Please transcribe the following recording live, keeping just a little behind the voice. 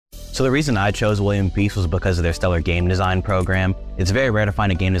So the reason I chose William Peace was because of their stellar game design program. It's very rare to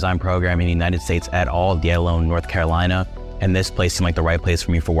find a game design program in the United States at all, let alone North Carolina. And this place seemed like the right place for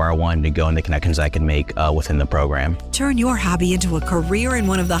me for where I wanted to go and the connections I could make within the program. Turn your hobby into a career in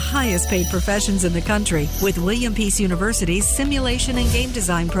one of the highest paid professions in the country with William Peace University's Simulation and Game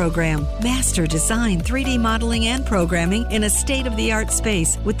Design program. Master design, 3D modeling, and programming in a state-of-the-art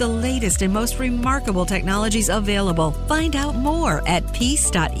space with the latest and most remarkable technologies available. Find out more at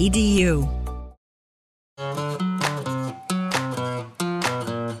peace.edu.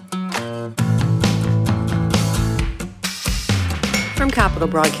 From Capital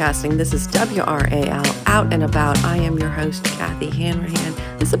Broadcasting, this is WRAL Out and About. I am your host, Kathy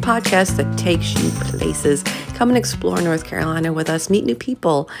Hanrahan. This is a podcast that takes you places. Come and explore North Carolina with us. Meet new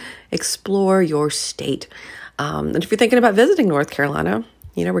people. Explore your state. And if you're thinking about visiting North Carolina,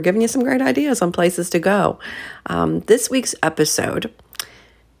 we're giving you some great ideas on places to go. This week's episode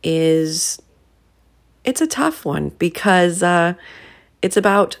it's a tough one because it's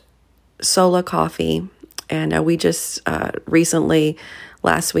about Sola Coffee. And we just recently,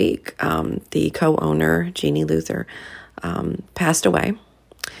 last week, the co-owner, Jeannie Luther, passed away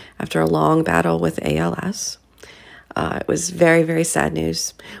after a long battle with ALS. It was very, very sad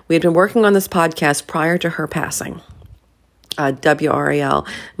news. We had been working on this podcast prior to her passing. WRAL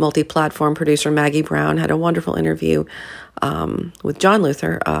multi-platform producer Maggie Brown had a wonderful interview with John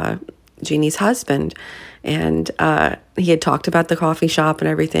Luther, Jeannie's husband. And he had talked about the coffee shop and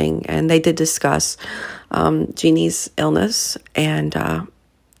everything. And they did discuss Jeannie's illness. And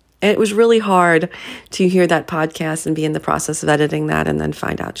it was really hard to hear that podcast and be in the process of editing that and then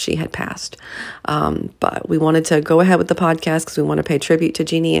find out she had passed. But we wanted to go ahead with the podcast because we want to pay tribute to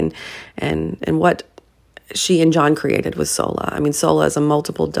Jeannie and what she and John created with Sola. I mean, Sola is a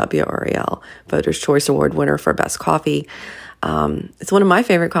multiple WRAL Voters' Choice Award winner for best coffee. It's one of my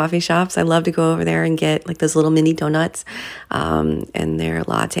favorite coffee shops. I love to go over there and get like those little mini donuts, and their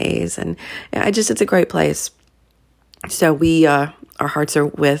lattes. And it's a great place. So our hearts are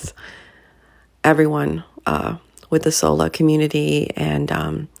with everyone, with the Sola community.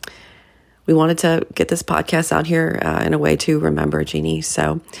 And, we wanted to get this podcast out here, in a way to remember Jeannie.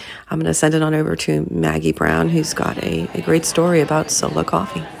 So I'm going to send it on over to Maggie Brown, who's got a great story about Sola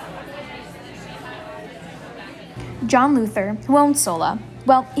Coffee. John Luther, who owns Sola,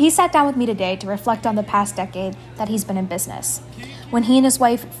 he sat down with me today to reflect on the past decade that he's been in business. When he and his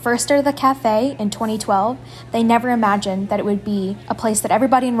wife first started the cafe in 2012, they never imagined that it would be a place that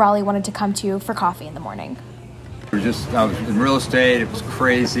everybody in Raleigh wanted to come to for coffee in the morning. I was in real estate, it was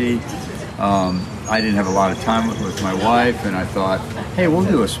crazy. I didn't have a lot of time with my wife, and I thought, hey, we'll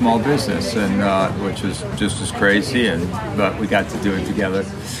do a small business, and which was just as crazy, but we got to do it together.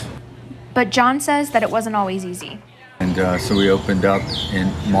 But John says that it wasn't always easy. And so we opened up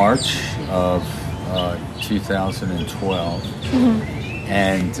in March of 2012. Mm-hmm.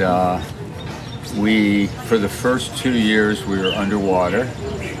 And for the first 2 years, we were underwater.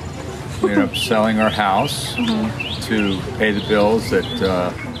 We ended up selling our house to pay the bills that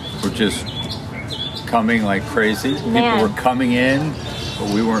were just coming like crazy. Man. People were coming in, but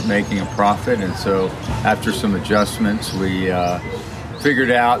we weren't making a profit. And so after some adjustments, we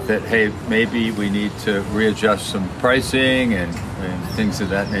figured out that, hey, maybe we need to readjust some pricing and things of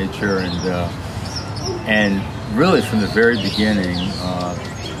that nature. And really from the very beginning,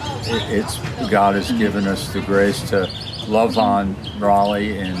 God has given us the grace to love on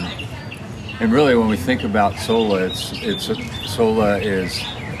Raleigh. And really when we think about Sola, Sola is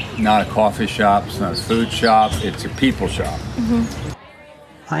not a coffee shop, it's not a food shop, it's a people shop. Mm-hmm.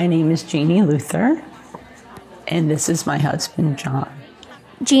 My name is Jeannie Luther, and this is my husband, John.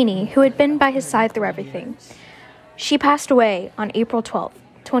 Jeannie, who had been by his side through everything. She passed away on April 12th,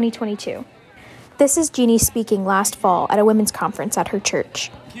 2022. This is Jeannie speaking last fall at a women's conference at her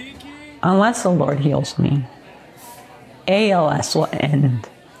church. Unless the Lord heals me, ALS will end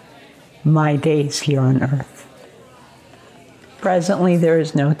my days here on earth. Presently, there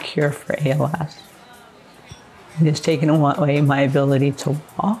is no cure for ALS. It has taken away my ability to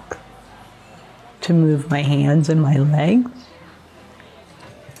walk, to move my hands and my legs.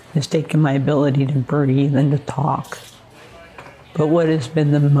 It's taken my ability to breathe and to talk. But what has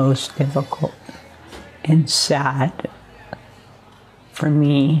been the most difficult and sad for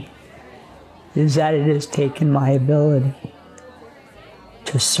me is that it has taken my ability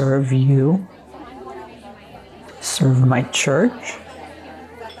to serve you, to serve my church,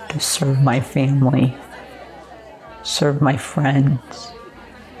 to serve my family, serve my friends,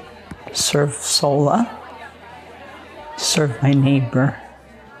 serve Sola, serve my neighbor,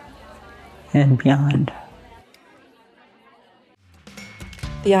 and beyond.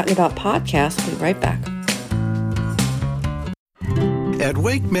 The Out and About podcast will be right back. At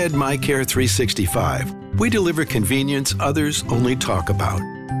WakeMed MyCare 365, we deliver convenience others only talk about.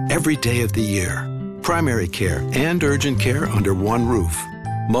 Every day of the year. Primary care and urgent care under one roof.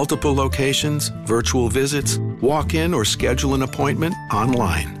 Multiple locations, virtual visits, walk-in or schedule an appointment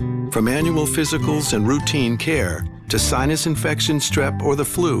online. From annual physicals and routine care to sinus infection, strep, or the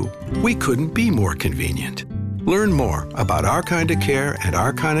flu, we couldn't be more convenient. Learn more about our kind of care and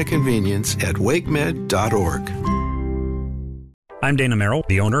our kind of convenience at wakemed.org. I'm Dana Merrill,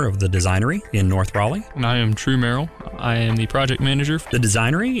 the owner of The Designery in North Raleigh. And I am True Merrill. I am the project manager. The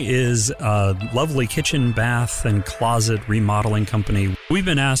Designery is a lovely kitchen, bath, and closet remodeling company. We've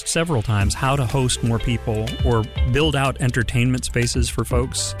been asked several times how to host more people or build out entertainment spaces for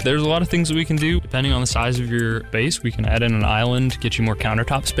folks. There's a lot of things that we can do. Depending on the size of your base, we can add in an island, get you more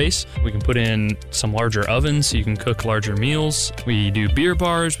countertop space. We can put in some larger ovens so you can cook larger meals. We do beer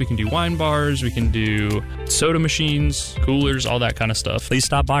bars, we can do wine bars, we can do soda machines, coolers, all that kind of stuff. Please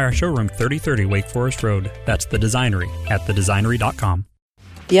stop by our showroom, 3030 Wake Forest Road. That's The Designery at thedesignery.com.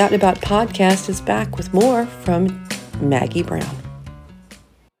 The Out and About podcast is back with more from Maggie Brown.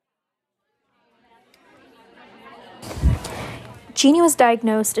 Jeannie was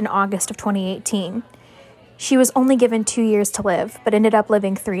diagnosed in August of 2018. She was only given 2 years to live, but ended up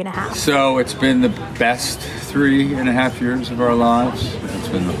living 3.5. So it's been the best 3.5 years of our lives. It's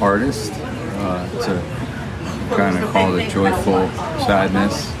been the hardest. It's a kind of call it joyful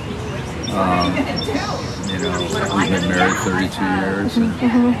sadness. We've been married 32 years, and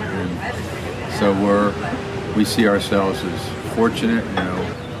so we see ourselves as fortunate.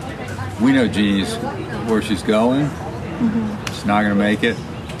 We know Jeannie's where she's going. She's not going to make it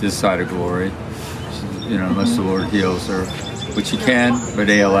this side of glory, unless the Lord heals her, which He can. But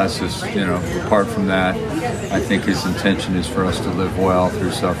ALS is, apart from that, I think His intention is for us to live well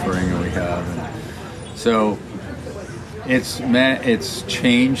through suffering, and we have. And so it's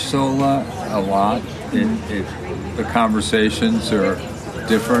changed Sola a lot. The conversations are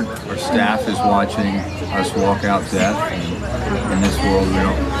different. Our staff is watching us walk out death. And in this world,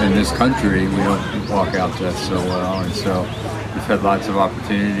 in this country, we don't walk out death so well. And so we've had lots of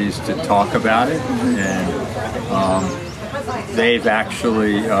opportunities to talk about it. And they've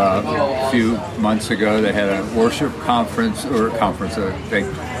actually, a few months ago, they had a worship conference.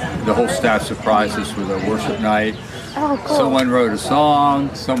 The whole staff surprised us with a worship night. Oh, cool. Someone wrote a song,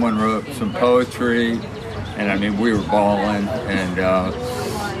 someone wrote some poetry, and we were bawling,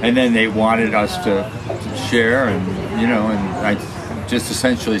 and then they wanted us to share, and I just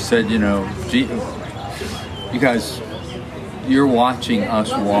essentially said, gee, you guys, you're watching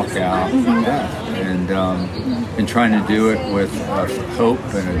us walk out, and trying to do it with a hope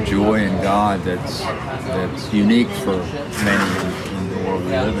and a joy in God that's unique for many in the world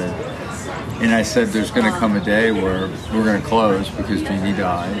we live in. And I said, there's going to come a day where we're going to close because Jeannie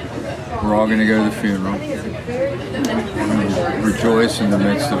died. We're all going to go to the funeral. And rejoice in the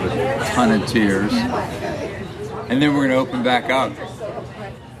midst of a ton of tears. And then we're going to open back up.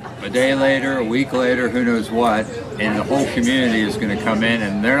 A day later, a week later, who knows what. And the whole community is going to come in,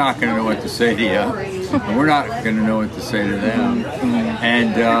 and they're not going to know what to say to you. And we're not going to know what to say to them.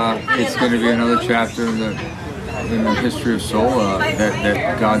 And it's going to be another chapter in the history of Sola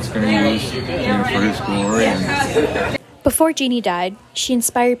that God's going to use for His glory. Before Jeannie died, she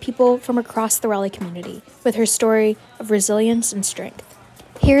inspired people from across the Raleigh community with her story of resilience and strength.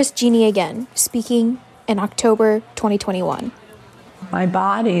 Here's Jeannie again, speaking in October 2021. My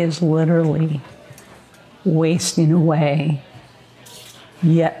body is literally wasting away,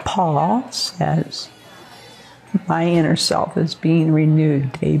 yet Paul says my inner self is being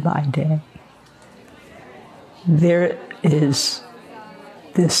renewed day by day. There is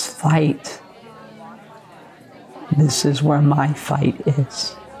this fight. This is where my fight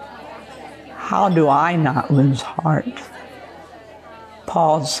is. How do I not lose heart?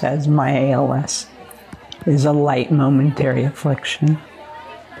 Paul says my ALS is a light momentary affliction.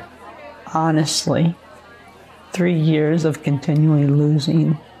 Honestly, 3 years of continually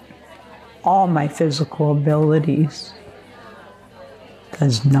losing all my physical abilities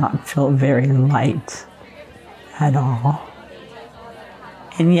does not feel very light at all.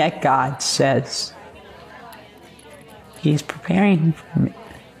 And yet God says He's preparing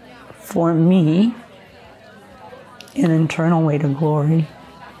for me an eternal way to glory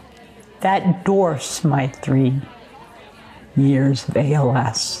that dwarfs my 3 years of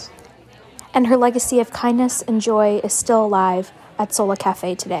ALS. And her legacy of kindness and joy is still alive at Sola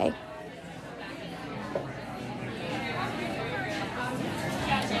Cafe today.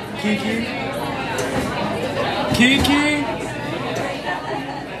 Kiki?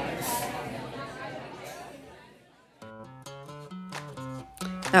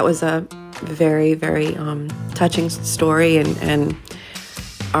 That was a very, very touching story, and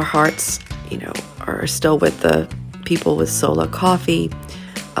our hearts, are still with the people with Sola Coffee.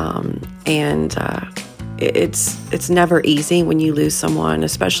 It's never easy when you lose someone,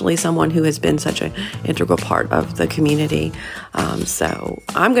 especially someone who has been such an integral part of the community. So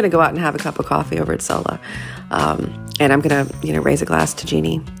I'm going to go out and have a cup of coffee over at Sola. And I'm going to, raise a glass to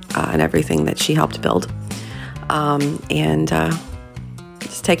Jeannie and everything that she helped build. And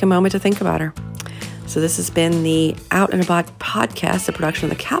just take a moment to think about her. So this has been the Out and About podcast, a production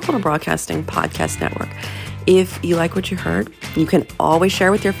of the Capital Broadcasting Podcast Network. If you like what you heard, you can always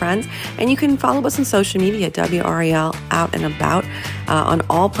share with your friends, and you can follow us on social media, WRAL Out and About, on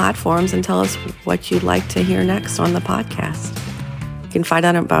all platforms, and tell us what you'd like to hear next on the podcast. You can find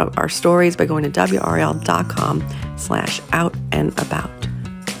out about our stories by going to WRAL.com/outandabout.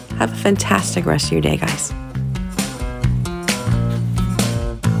 Have a fantastic rest of your day, guys.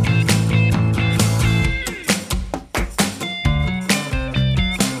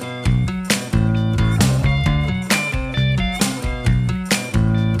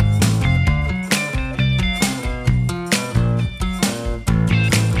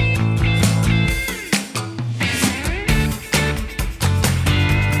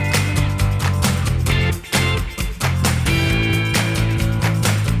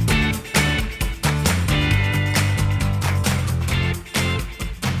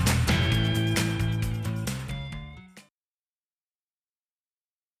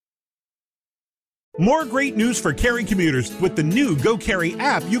 More great news for Cary commuters. With the new GoCarry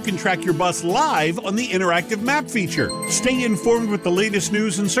app, you can track your bus live on the interactive map feature. Stay informed with the latest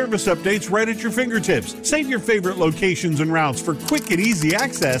news and service updates right at your fingertips. Save your favorite locations and routes for quick and easy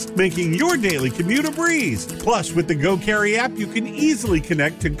access, making your daily commute a breeze. Plus, with the GoCarry app, you can easily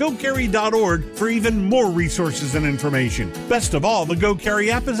connect to GoCarry.org for even more resources and information. Best of all, the GoCarry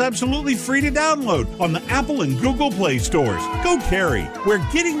app is absolutely free to download on the Apple and Google Play stores. GoCarry, where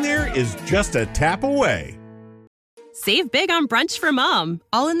getting there is just a tap away. Save big on brunch for mom,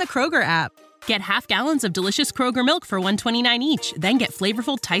 all in the Kroger app. Get half gallons of delicious Kroger milk for $1.29 each. Then get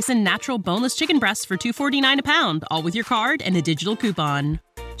flavorful Tyson natural boneless chicken breasts for $2.49 a pound, all with your card and a digital coupon.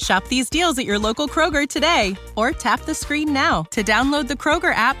 Shop these deals at your local Kroger today, or tap the screen now to download the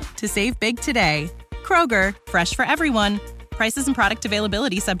Kroger app to save big today. Kroger, fresh for everyone. Prices and product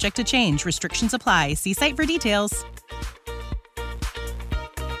availability subject to change. Restrictions apply. See site for details.